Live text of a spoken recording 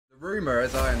Rumour,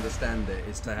 as I understand it,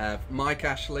 is to have Mike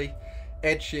Ashley,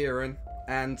 Ed Sheeran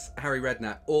and Harry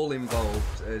Redknapp all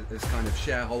involved as kind of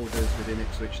shareholders within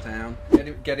Ipswich Town.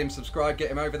 Get him subscribed, get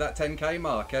him over that 10k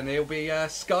mark and he'll be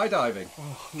skydiving.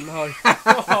 Oh no.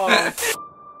 Oh.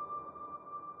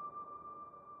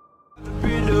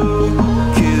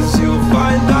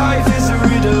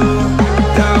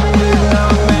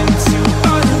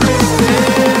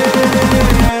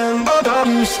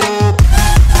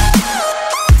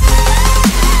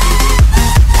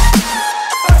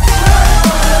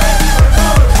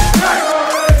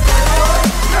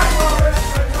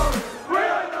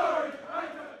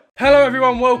 Hello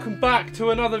everyone, welcome back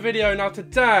to another video. Now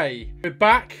today, we're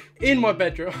back in my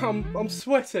bedroom. I'm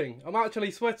sweating, I'm actually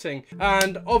sweating.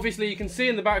 And obviously you can see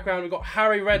in the background we've got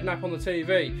Harry Redknapp on the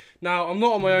TV. Now I'm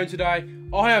not on my own today,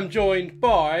 I am joined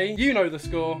by, you know the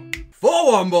score.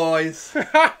 4-1 boys!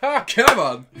 Come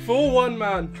on! 4-1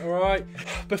 man, alright?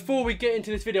 Before we get into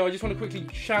this video, I just want to quickly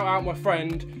shout out my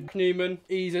friend, Newman.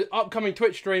 He's an upcoming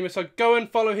Twitch streamer, so go and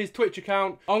follow his Twitch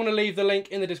account. I'm going to leave the link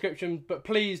in the description, but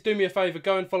please do me a favour,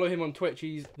 go and follow him on Twitch.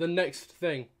 He's the next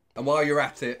thing. And while you're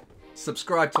at it,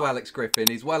 subscribe to Alex Griffin.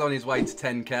 He's well on his way to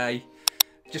 10k.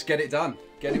 Just get it done.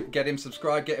 Get him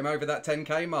subscribed, get him over that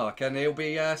 10k mark and he'll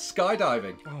be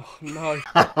skydiving. Oh no.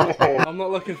 I'm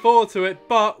not looking forward to it,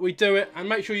 but we do it. And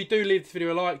make sure you do leave this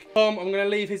video a like. I'm going to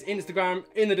leave his Instagram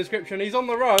in the description. He's on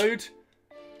the road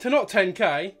to not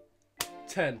 10k,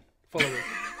 10 followers.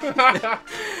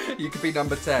 You could be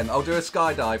number 10. I'll do a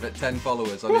skydive at 10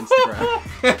 followers on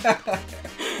Instagram.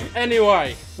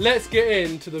 Anyway, let's get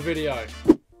into the video.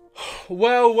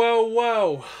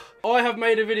 Well. I have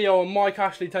made a video on Mike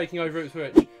Ashley taking over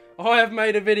Ipswich. I have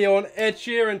made a video on Ed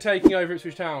Sheeran taking over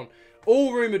Ipswich Town.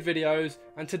 All rumoured videos,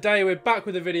 and today we're back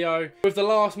with a video with the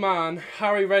last man,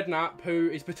 Harry Redknapp,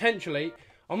 who is potentially,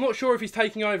 I'm not sure if he's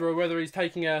taking over or whether he's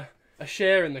taking a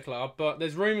share in the club, but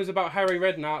there's rumours about Harry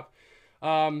Redknapp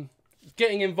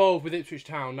getting involved with Ipswich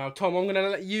Town. Now Tom, I'm going to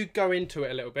let you go into it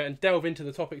a little bit and delve into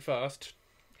the topic first,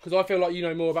 because I feel like you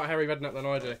know more about Harry Redknapp than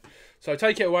I do. So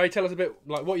take it away, tell us a bit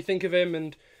like what you think of him,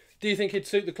 and do you think he'd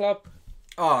suit the club?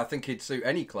 Oh, I think he'd suit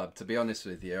any club, to be honest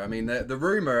with you. I mean, the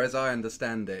rumour, as I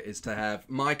understand it, is to have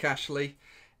Mike Ashley,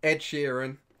 Ed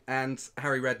Sheeran and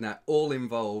Harry Redknapp all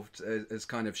involved as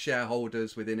kind of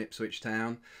shareholders within Ipswich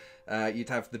Town. You'd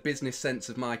have the business sense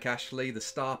of Mike Ashley, the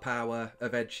star power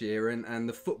of Ed Sheeran and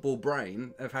the football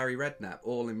brain of Harry Redknapp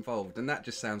all involved. And that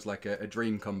just sounds like a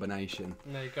dream combination.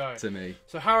 There you go. To me.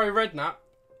 So Harry Redknapp,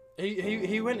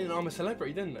 he went in I'm a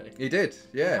Celebrity, didn't he? He did,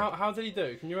 yeah. How did he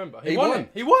do? Can you remember? He won it.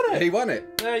 He won it. He won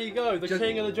it. There you go, the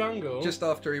king of the jungle. Just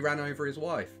after he ran over his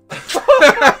wife.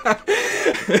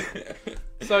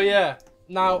 So yeah.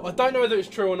 Now I don't know whether it's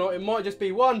true or not. It might just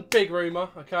be one big rumour,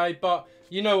 okay? But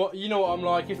you know what I'm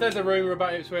like. If there's a rumour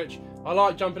about Ipswich, I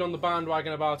like jumping on the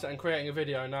bandwagon about it and creating a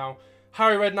video. Now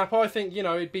Harry Redknapp, I think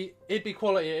it'd be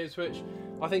quality at Ipswich.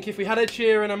 I think if we had Ed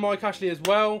Sheeran and Mike Ashley as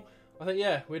well, I think,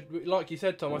 yeah, we'd, like you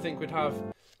said, Tom, I think we'd have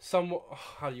somewhat... Oh,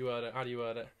 how do you word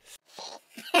it?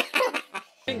 I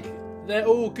think they're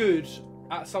all good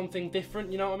at something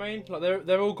different, you know what I mean? Like,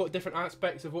 they're all got different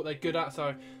aspects of what they're good at,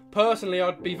 so personally,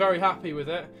 I'd be very happy with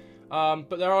it.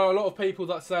 But there are a lot of people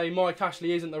that say Mike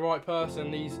Ashley isn't the right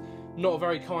person, he's not a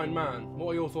very kind man.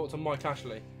 What are your thoughts on Mike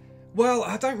Ashley? Well,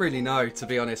 I don't really know, to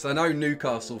be honest. I know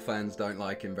Newcastle fans don't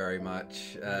like him very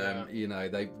much. Yeah. You know,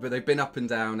 they've been up and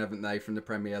down, haven't they, from the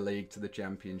Premier League to the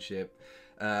Championship.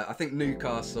 I think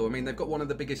Newcastle, I mean, they've got one of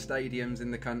the biggest stadiums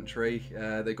in the country.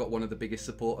 They've got one of the biggest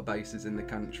supporter bases in the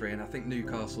country. And I think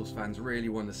Newcastle's fans really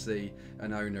want to see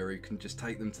an owner who can just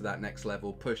take them to that next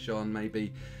level, push on,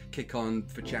 maybe kick on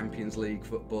for Champions League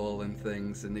football and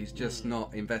things. And he's just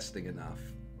not investing enough.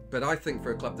 But I think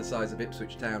for a club the size of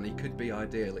Ipswich Town, he could be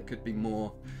ideal. It could be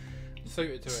more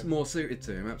suited to him. More suited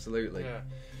to him, absolutely. Yeah.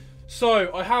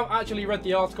 So I have actually read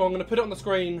the article. I'm going to put it on the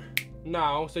screen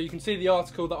now, so you can see the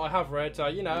article that I have read. So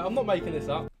you know, I'm not making this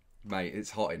up. Mate,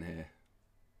 it's hot in here,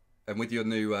 and with your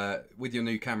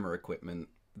new camera equipment,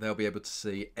 they'll be able to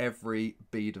see every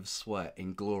bead of sweat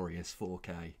in glorious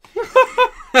 4K.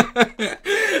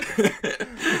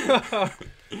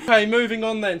 Okay, moving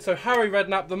on then. So Harry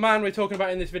Redknapp, the man we're talking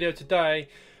about in this video today,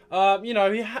 you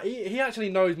know, he actually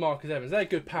knows Marcus Evans. They're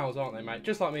good pals, aren't they, mate?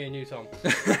 Just like me and you, Tom.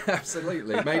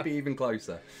 Absolutely, maybe even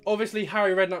closer. Obviously,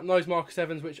 Harry Redknapp knows Marcus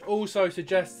Evans, which also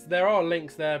suggests there are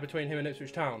links there between him and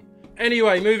Ipswich Town.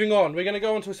 Anyway, moving on. We're going to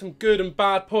go on to some good and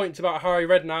bad points about Harry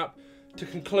Redknapp to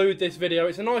conclude this video.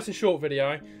 It's a nice and short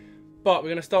video, but we're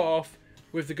going to start off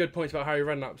with the good points about Harry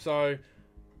Redknapp. So,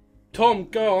 Tom,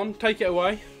 go on, take it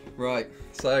away. Right,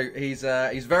 so he's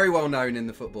very well known in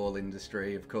the football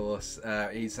industry, of course.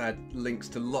 He's had links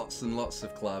to lots and lots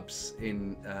of clubs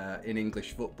in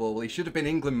English football. He should have been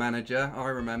England manager, I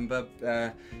remember.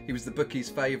 He was the bookies'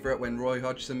 favourite when Roy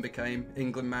Hodgson became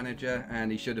England manager,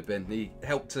 and he should have been. He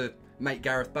helped to make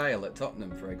Gareth Bale at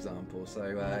Tottenham, for example.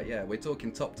 So yeah, we're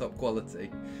talking top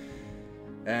quality.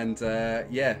 And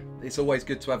yeah, it's always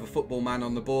good to have a football man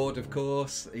on the board, of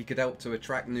course. He could help to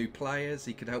attract new players.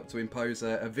 He could help to impose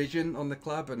a vision on the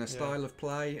club and a style of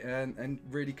play, and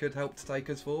really could help to take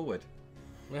us forward.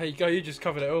 There you go, you just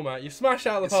covered it all, mate. You smashed it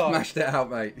out of the park. Smashed it out,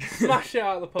 mate. Smashed it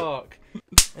out of the park.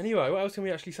 Anyway, what else can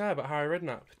we actually say about Harry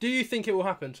Redknapp? Do you think it will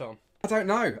happen, Tom? I don't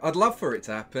know. I'd love for it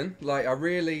to happen. Like, I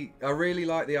really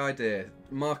like the idea.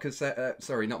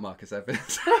 Sorry, not Marcus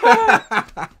Evans.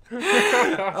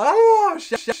 Oh,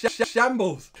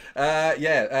 shambles.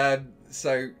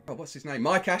 So, what's his name?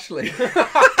 Mike Ashley.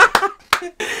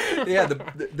 Yeah,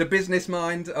 the business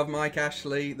mind of Mike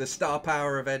Ashley, the star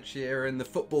power of Ed Sheeran, the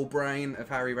football brain of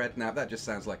Harry Redknapp. That just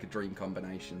sounds like a dream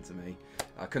combination to me.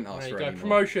 I couldn't ask for any more.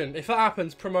 Promotion. If that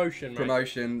happens, promotion, mate.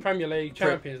 Promotion. Premier League,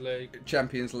 Champions League.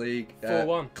 Champions League.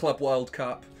 4-1. Club World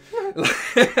Cup.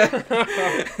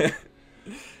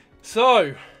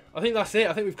 So, I think that's it.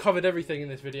 I think we've covered everything in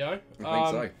this video. I think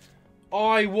so.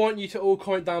 I want you to all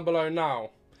comment down below now.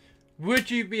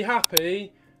 Would you be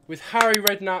happy with Harry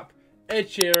Redknapp, Ed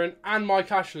Sheeran and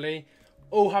Mike Ashley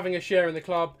all having a share in the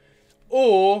club?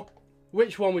 Or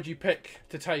which one would you pick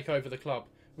to take over the club?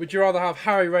 Would you rather have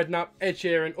Harry Redknapp, Ed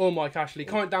Sheeran or Mike Ashley?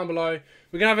 Comment down below.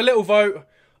 We're going to have a little vote.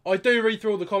 I do read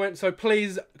through all the comments, so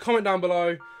please comment down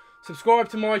below. Subscribe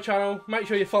to my channel. Make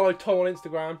sure you follow Tom on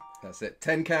Instagram. That's it.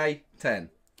 10k, 10.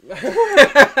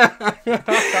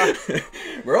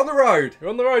 We're on the road. We're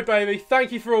on the road, baby.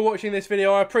 Thank you for all watching this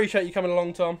video. I appreciate you coming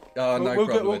along, Tom. Oh, no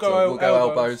problem. We'll go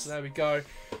elbows. There we go.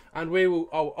 And we will.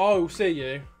 I will see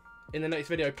you in the next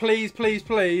video. Please, please,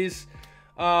 please,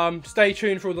 stay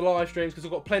tuned for all the live streams, because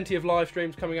I've got plenty of live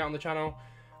streams coming out on the channel.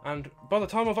 And by the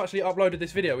time I've actually uploaded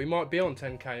this video, we might be on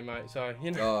 10k, mate. So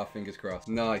you know. Oh, fingers crossed.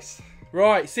 Nice.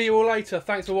 Right. See you all later.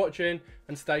 Thanks for watching,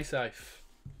 and stay safe.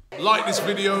 Like this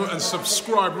video and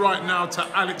subscribe right now to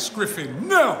Alex Griffin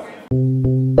now!